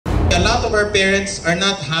a lot of our parents are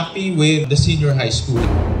not happy with the senior high school.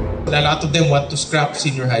 A lot of them want to scrap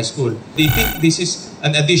senior high school. They think this is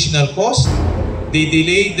an additional cost. They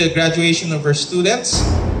delay the graduation of our students.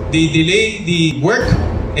 They delay the work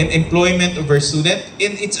and employment of our student.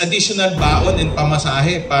 And it's additional baon and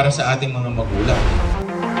pamasahe para sa ating mga magulang.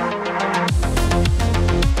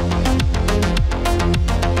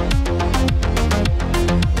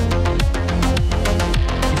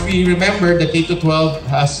 If we remember, the K-12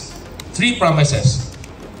 has 3 promises.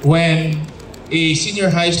 When a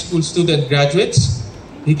senior high school student graduates,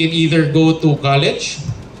 he can either go to college,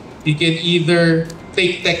 he can either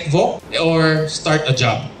take tech voc, or start a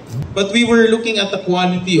job. But we were looking at the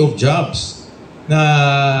quality of jobs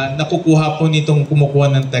na nakukuha po nitong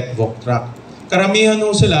kumukuha ng tech voc track. Karamihan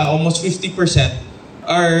po sila, almost 50%,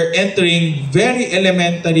 are entering very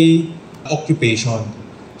elementary occupation.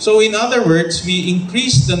 So in other words, we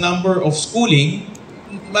increased the number of schooling.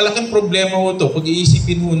 Malaking problema ho ito pag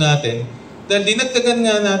iisipin ho natin. Dahil dinagdagan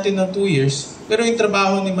nga natin ng 2 years, pero yung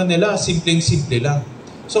trabaho ni Manila, simpleng-simple lang.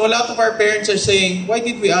 So a lot of our parents are saying, why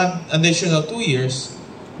did we add additional 2 years?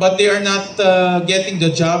 But they are not getting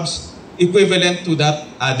the jobs equivalent to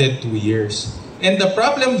that added 2 years. And the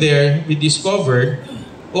problem there, we discovered,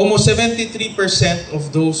 almost 73%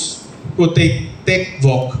 of those who take tech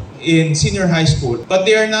voc in senior high school, but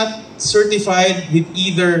they are not certified with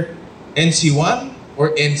either NC1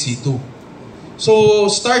 or NC2. So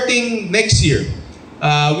starting next year,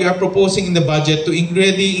 we are proposing in the budget to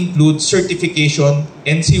already include certification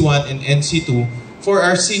NC1 and NC2 for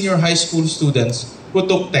our senior high school students who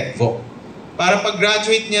took tech voc. Para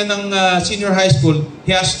pag-graduate niya ng senior high school,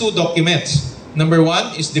 he has 2 documents. Number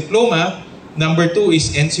 1 is diploma, number 2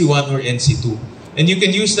 is NC1 or NC2. And you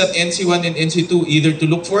can use that NC1 and NC2 either to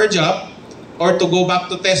look for a job or to go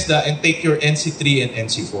back to TESDA and take your NC3 and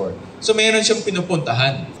NC4. So mayroon siyang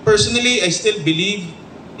pinupuntahan. Personally, I still believe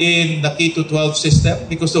in the K-12 system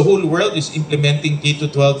because the whole world is implementing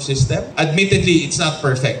K-12 system. Admittedly, it's not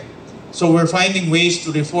perfect. So we're finding ways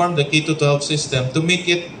to reform the K-12 system to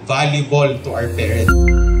make it valuable to our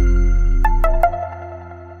parents.